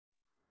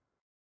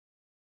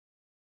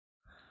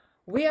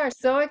We are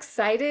so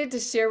excited to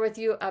share with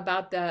you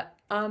about the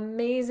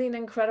amazing,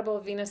 incredible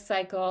Venus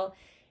cycle.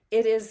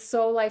 It is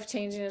so life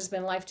changing. It's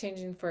been life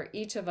changing for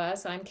each of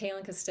us. I'm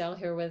Kaylin Castell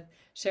here with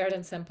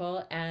Sheridan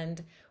Simple,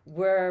 and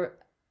we're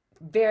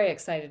very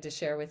excited to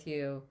share with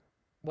you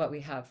what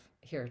we have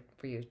here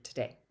for you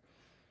today.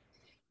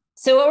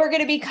 So what we're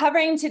going to be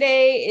covering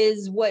today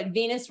is what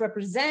Venus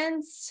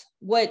represents,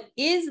 what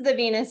is the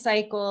Venus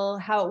cycle,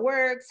 how it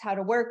works, how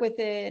to work with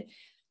it,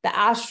 the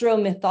astro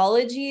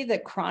mythology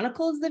that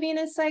chronicles the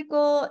Venus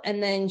cycle,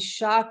 and then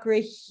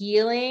chakra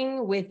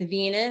healing with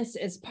Venus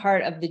as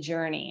part of the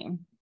journey.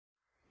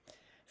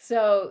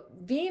 So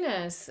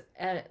Venus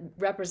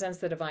represents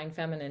the divine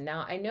feminine.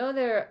 Now, I know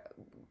there are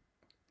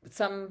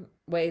some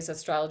ways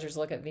astrologers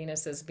look at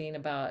Venus as being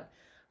about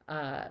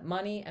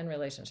money and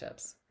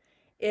relationships.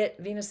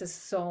 Venus is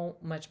so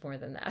much more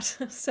than that.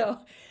 So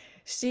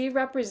she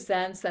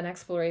represents an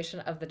exploration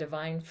of the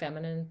divine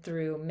feminine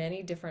through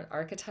many different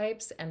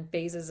archetypes and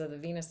phases of the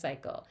Venus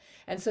cycle.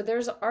 And so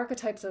there's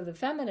archetypes of the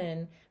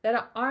feminine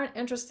that aren't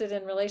interested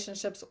in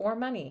relationships or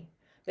money.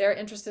 They're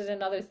interested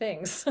in other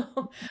things.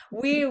 So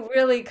we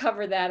really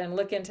cover that and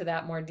look into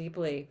that more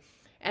deeply.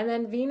 And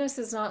then Venus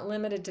is not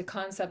limited to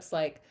concepts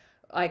like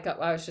I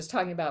was just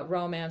talking about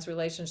romance,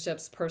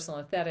 relationships,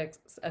 personal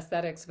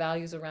aesthetics,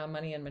 values around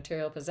money and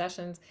material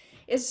possessions.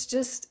 It's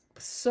just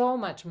so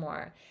much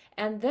more.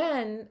 And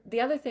then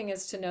the other thing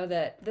is to know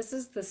that this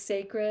is the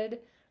sacred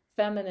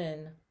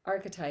feminine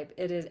archetype.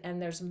 It is,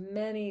 and there's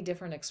many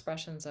different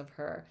expressions of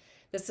her.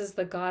 This is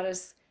the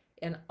goddess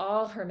in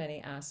all her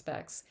many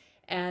aspects.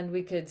 And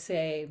we could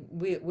say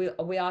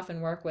we often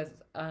work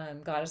with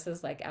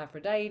goddesses like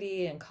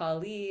Aphrodite and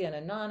Kali and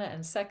Inanna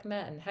and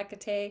Sekhmet and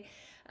Hecate.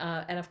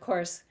 And of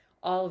course,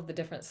 all of the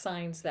different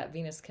signs that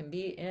Venus can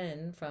be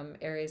in, from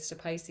Aries to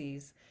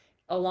Pisces,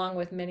 along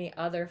with many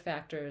other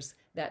factors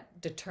that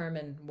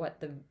determine what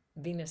the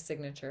Venus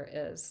signature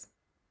is.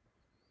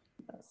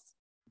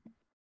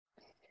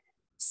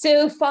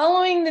 So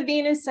following the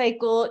Venus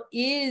cycle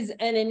is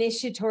an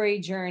initiatory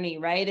journey,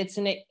 right? It's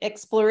an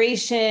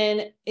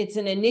exploration, it's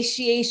an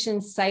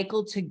initiation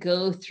cycle to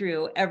go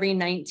through every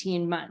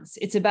 19 months.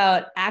 It's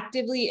about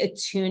actively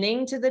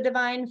attuning to the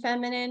divine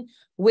feminine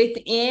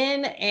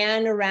within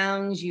and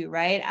around you,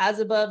 right? As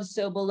above,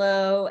 so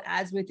below,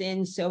 as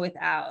within, so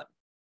without.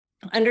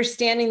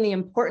 Understanding the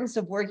importance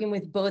of working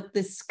with both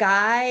the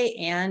sky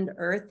and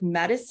earth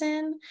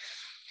medicine.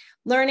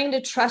 Learning to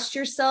trust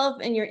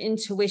yourself and your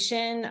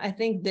intuition. I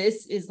think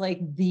this is like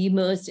the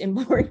most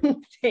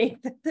important thing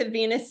that the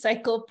Venus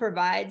cycle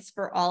provides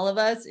for all of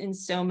us in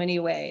so many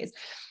ways.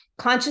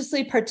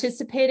 Consciously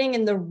participating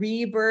in the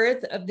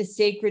rebirth of the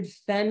sacred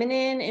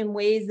feminine in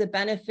ways that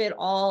benefit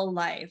all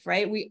life,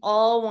 right? We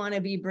all want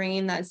to be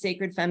bringing that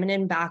sacred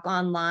feminine back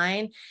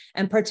online,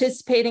 and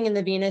participating in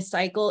the Venus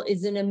cycle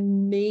is an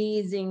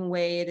amazing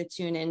way to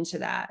tune into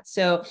that.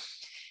 So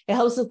it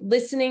helps with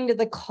listening to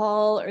the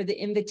call or the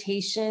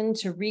invitation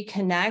to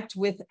reconnect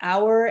with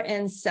our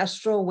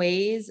ancestral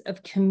ways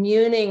of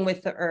communing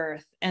with the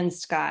earth and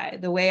sky,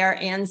 the way our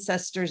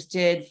ancestors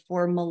did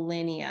for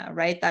millennia,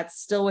 right?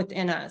 That's still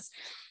within us.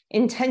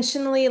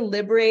 Intentionally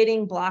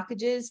liberating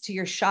blockages to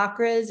your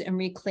chakras and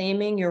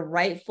reclaiming your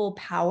rightful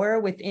power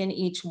within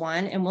each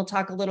one. And we'll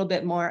talk a little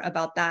bit more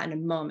about that in a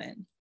moment.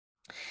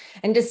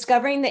 And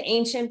discovering the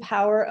ancient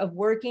power of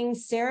working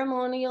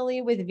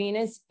ceremonially with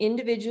Venus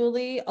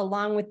individually,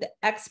 along with the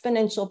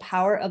exponential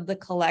power of the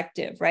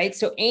collective, right?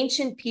 So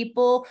ancient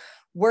people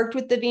worked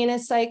with the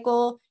Venus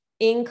cycle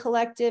in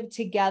collective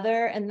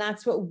together, and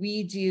that's what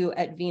we do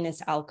at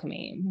Venus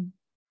Alchemy.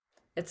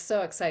 It's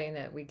so exciting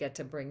that we get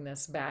to bring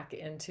this back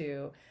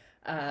into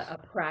a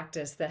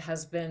practice that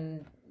has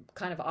been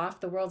kind of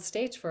off the world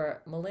stage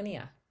for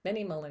millennia,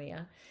 many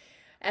millennia.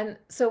 And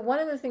so one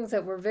of the things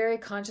that we're very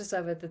conscious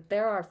of is that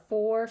there are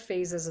 4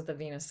 phases of the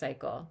Venus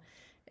cycle.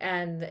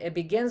 And it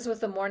begins with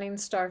the morning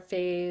star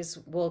phase.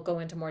 We'll go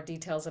into more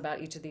details about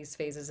each of these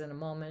phases in a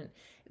moment.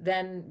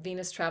 Then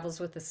Venus travels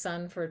with the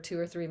sun for 2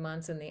 or 3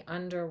 months in the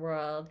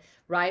underworld,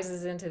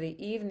 rises into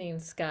the evening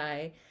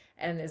sky,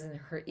 and is in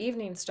her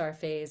evening star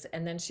phase.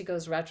 And then she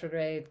goes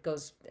retrograde,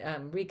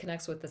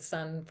 reconnects with the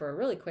sun for a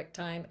really quick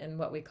time in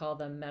what we call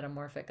the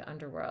metamorphic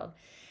underworld.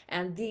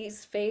 And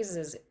these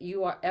phases,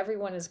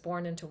 everyone is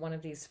born into one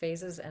of these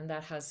phases, and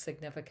that has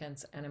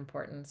significance and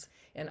importance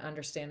in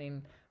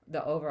understanding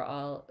the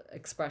overall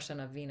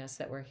expression of Venus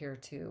that we're here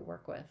to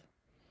work with.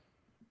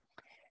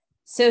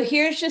 So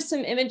here's just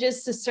some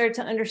images to start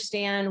to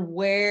understand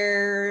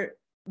where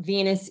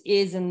Venus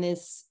is in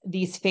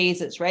these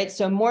phases, right?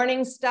 So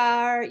morning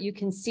star, you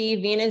can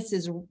see Venus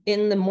is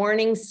in the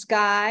morning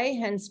sky,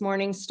 hence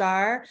morning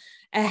star,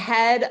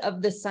 ahead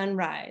of the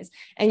sunrise.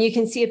 And you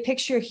can see a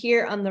picture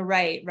here on the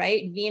right?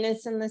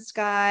 Venus in the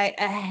sky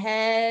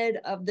ahead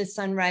of the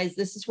sunrise.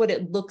 This is what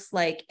it looks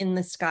like in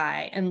the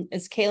sky. And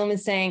as Kaylin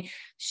is saying,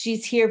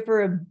 she's here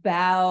for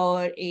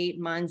about 8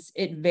 months.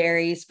 It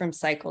varies from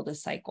cycle to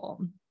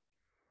cycle.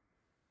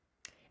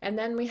 And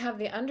then we have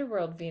the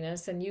underworld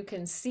Venus, and you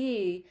can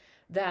see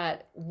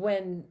that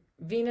when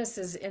Venus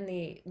is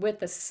with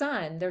the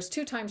sun. There's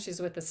two times she's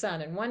with the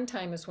sun, and one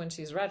time is when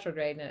she's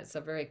retrograde, and it's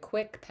a very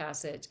quick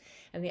passage.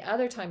 And the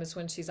other time is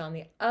when she's on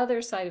the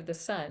other side of the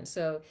sun.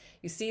 So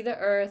you see the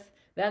Earth,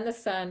 then the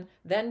sun,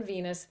 then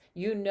Venus.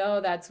 You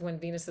know that's when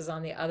Venus is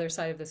on the other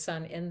side of the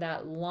sun in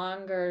that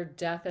longer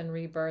death and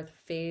rebirth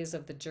phase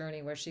of the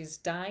journey where she's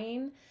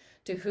dying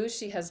to who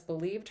she has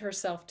believed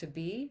herself to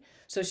be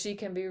so she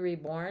can be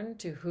reborn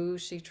to who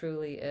she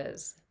truly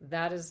is.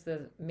 That is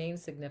the main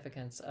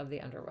significance of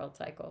the underworld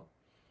cycle.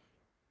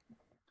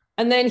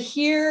 And then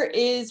here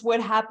is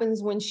what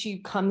happens when she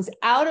comes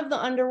out of the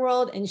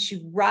underworld and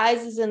she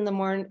rises in the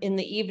morning, in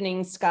the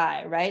evening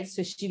sky, right?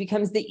 So she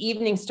becomes the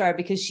evening star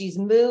because she's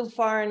moved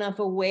far enough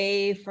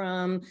away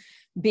from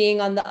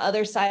being on the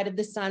other side of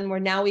the sun where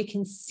now we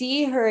can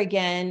see her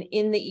again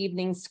in the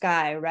evening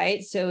sky,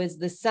 right? So as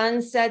the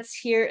sun sets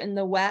here in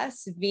the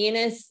west,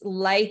 Venus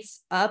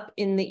lights up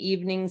in the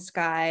evening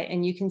sky,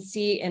 and you can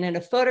see, and in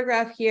a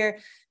photograph here,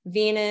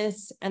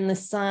 Venus and the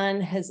sun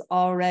has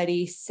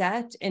already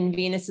set, and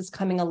Venus is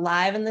coming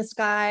alive in the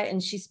sky,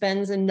 and she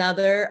spends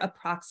another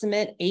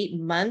approximate 8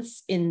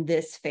 months in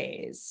this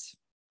phase.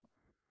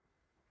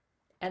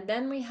 And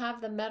then we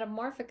have the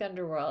metamorphic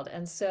underworld.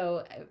 And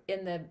so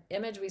in the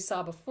image we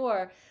saw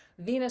before,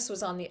 Venus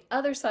was on the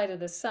other side of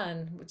the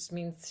sun, which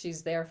means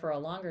she's there for a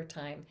longer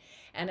time.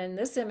 And in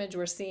this image,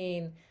 we're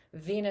seeing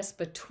Venus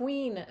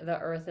between the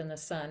Earth and the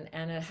sun,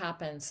 and it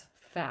happens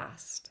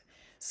fast.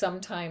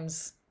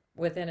 Sometimes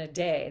within a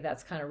day.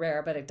 That's kind of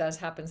rare, but it does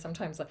happen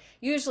sometimes,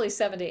 usually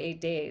 7 to 8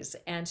 days.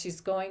 And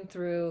she's going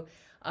through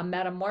a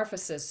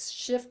metamorphosis,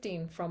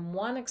 shifting from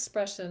one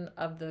expression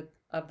of the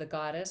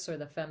goddess or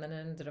the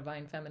feminine, the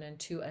divine feminine,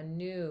 to a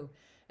new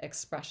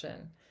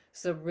expression.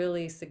 So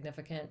really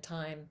significant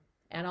time.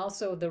 And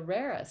also the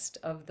rarest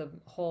of the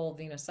whole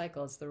Venus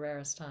cycle. It's the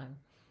rarest time.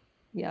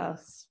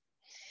 Yes.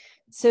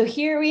 So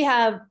here we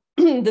have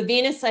the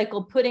Venus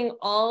cycle putting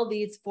all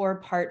these 4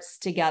 parts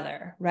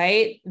together,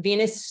 right?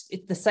 Venus,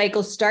 the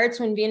cycle starts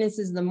when Venus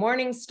is the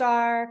morning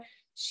star.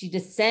 She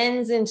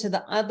descends into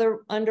the other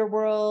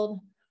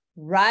underworld,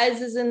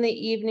 rises in the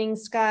evening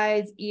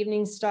skies,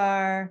 evening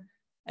star,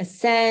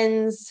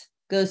 ascends,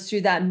 goes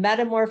through that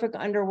metamorphic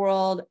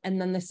underworld,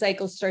 and then the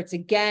cycle starts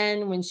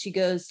again when she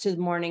goes to the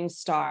morning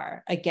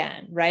star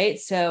again, right?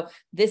 So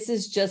this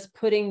is just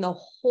putting the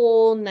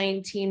whole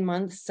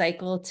 19-month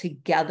cycle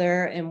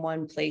together in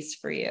one place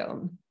for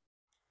you.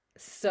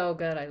 So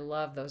good. I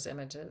love those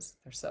images.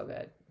 They're so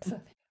good.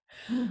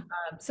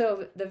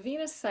 So the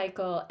Venus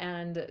cycle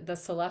and the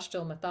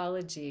celestial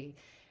mythology,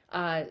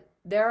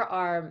 there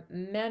are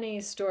many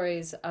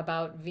stories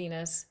about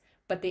Venus.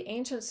 But the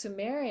ancient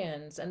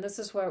Sumerians, and this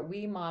is where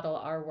we model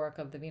our work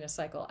of the Venus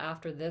cycle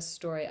after this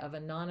story of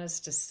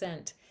Inanna's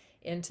descent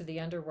into the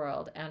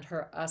underworld and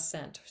her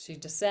ascent. She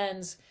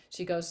descends,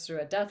 she goes through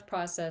a death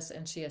process,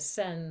 and she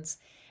ascends.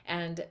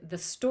 And the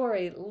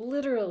story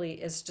literally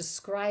is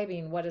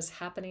describing what is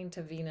happening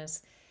to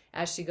Venus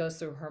as she goes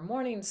through her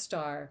morning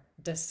star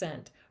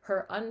descent,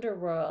 her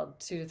underworld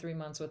 2 to 3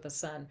 months with the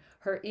sun,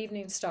 her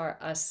evening star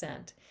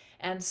ascent.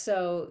 And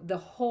so the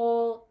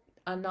whole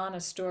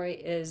Inanna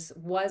story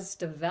was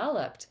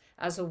developed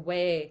as a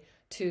way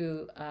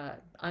to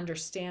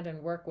understand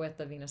and work with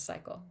the Venus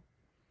cycle.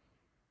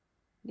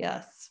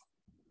 Yes.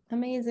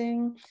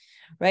 Amazing.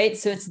 Right.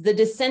 So it's the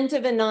descent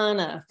of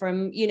Inanna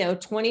from,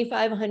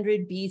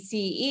 2500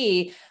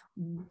 BCE.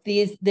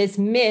 This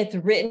myth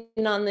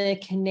written on the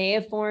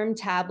cuneiform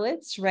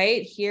tablets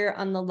right here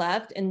on the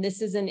left, and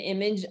this is an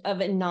image of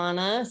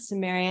Inanna,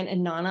 Sumerian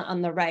Inanna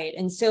on the right.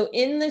 And so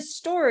in the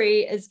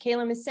story, as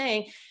Caleb is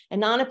saying,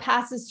 Inanna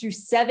passes through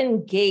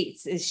 7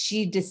 gates as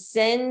she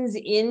descends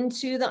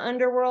into the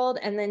underworld,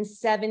 and then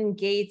 7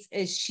 gates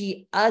as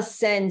she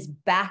ascends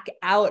back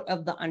out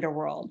of the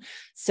underworld.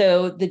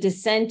 So the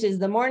descent is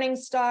the morning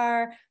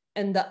star,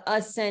 and the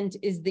ascent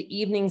is the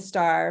evening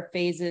star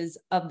phases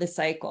of the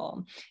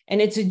cycle. And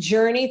it's a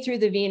journey through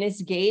the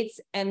Venus gates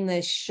and the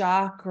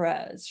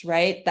chakras,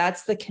 right?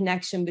 That's the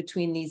connection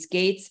between these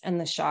gates and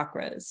the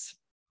chakras.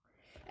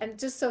 And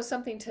just so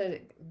something to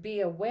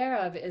be aware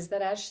of is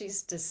that as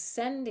she's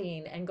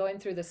descending and going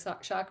through the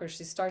chakras,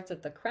 she starts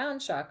at the crown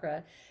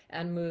chakra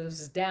and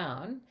moves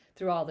down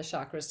through all the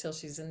chakras till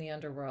she's in the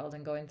underworld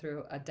and going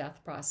through a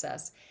death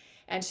process.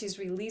 And she's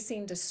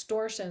releasing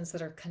distortions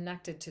that are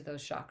connected to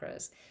those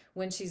chakras.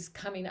 When she's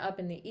coming up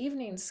in the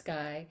evening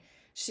sky,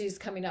 she's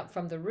coming up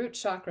from the root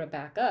chakra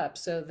back up.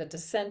 So the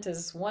descent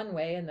is one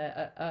way and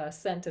the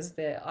ascent is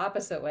the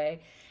opposite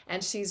way.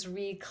 And she's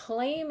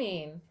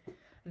reclaiming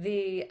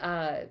the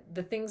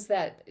things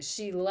that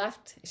she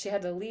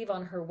had to leave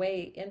on her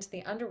way into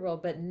the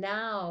underworld, but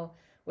now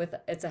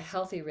it's a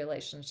healthy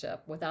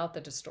relationship without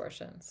the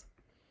distortions.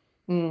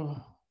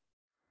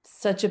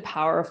 Such a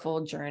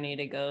powerful journey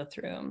to go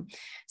through.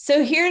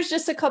 So here's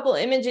just a couple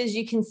images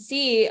you can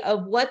see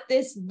of what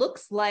this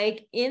looks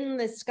like in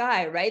the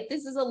sky, right?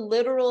 This is a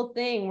literal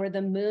thing where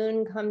the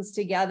moon comes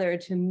together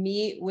to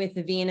meet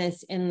with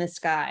Venus in the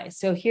sky.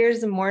 So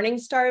here's the morning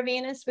star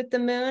Venus with the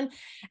moon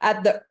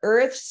at the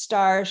Earth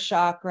star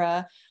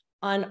chakra,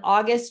 on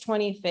August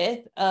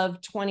 25th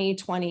of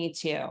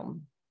 2022.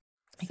 You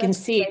can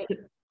Such see,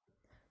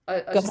 great,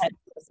 go ahead.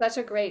 such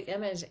a great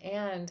image.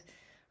 And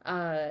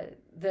uh,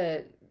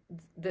 the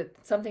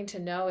something to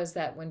know is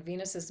that when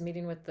Venus is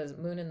meeting with the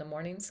moon in the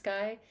morning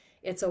sky,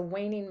 it's a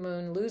waning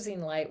moon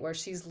losing light where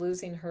she's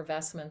losing her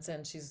vestments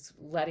and she's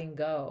letting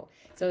go.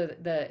 So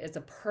it's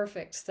a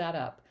perfect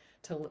setup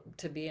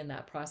to be in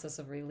that process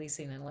of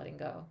releasing and letting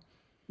go.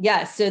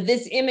 Yeah, so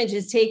this image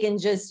is taken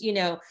just,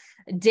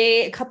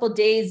 a couple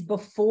days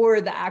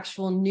before the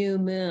actual new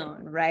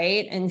moon,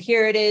 right? And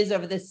here it is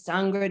over the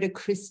Sangre de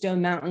Cristo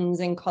Mountains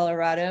in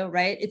Colorado,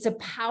 right? It's a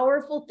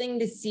powerful thing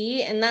to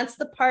see. And that's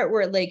the part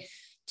where it like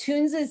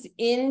tunes us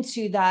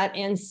into that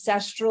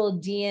ancestral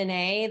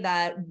DNA,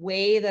 that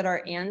way that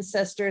our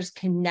ancestors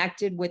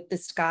connected with the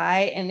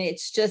sky. And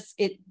it's just,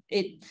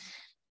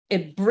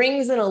 it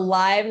brings an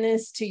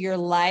aliveness to your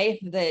life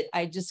that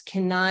I just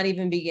cannot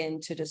even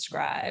begin to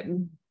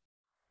describe.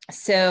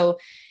 So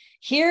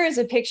here is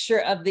a picture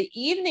of the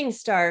evening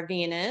star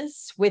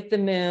Venus with the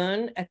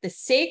moon at the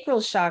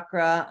sacral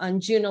chakra on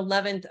June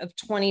 11th of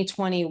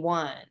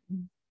 2021.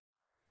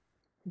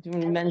 Do you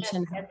want to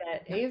mention? And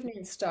that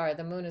evening star,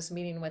 the moon is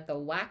meeting with the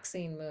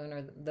waxing moon,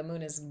 or the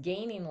moon is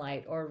gaining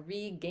light or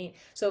regain.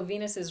 So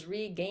Venus is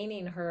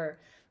regaining her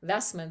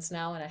vestments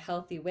now in a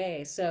healthy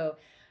way. So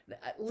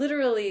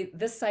literally,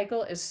 this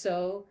cycle is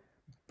so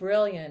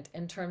brilliant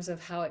in terms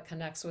of how it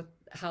connects with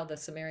how the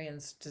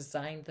Sumerians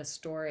designed the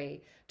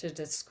story to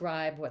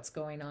describe what's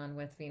going on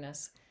with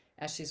Venus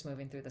as she's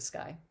moving through the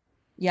sky.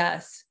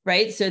 Yes,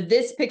 right. So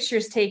this picture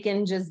is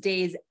taken just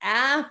days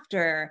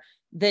after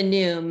the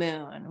new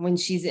moon, when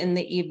she's in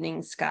the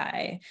evening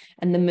sky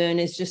and the moon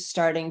is just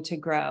starting to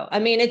grow. I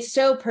mean, it's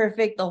so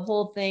perfect, the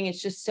whole thing.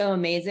 It's just so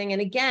amazing.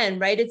 And again,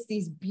 right, it's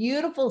these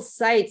beautiful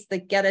sights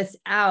that get us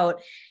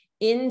out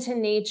into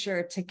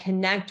nature to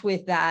connect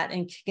with that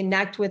and to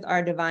connect with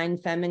our divine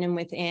feminine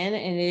within.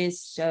 And it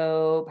is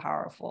so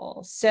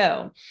powerful.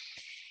 So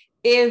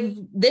if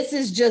this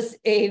is just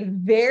a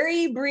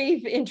very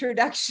brief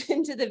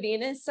introduction to the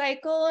Venus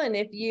cycle, and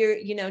if you're,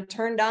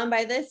 turned on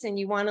by this and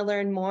you want to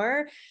learn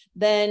more,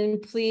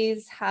 then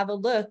please have a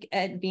look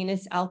at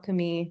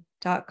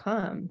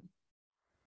venusalchemy.com.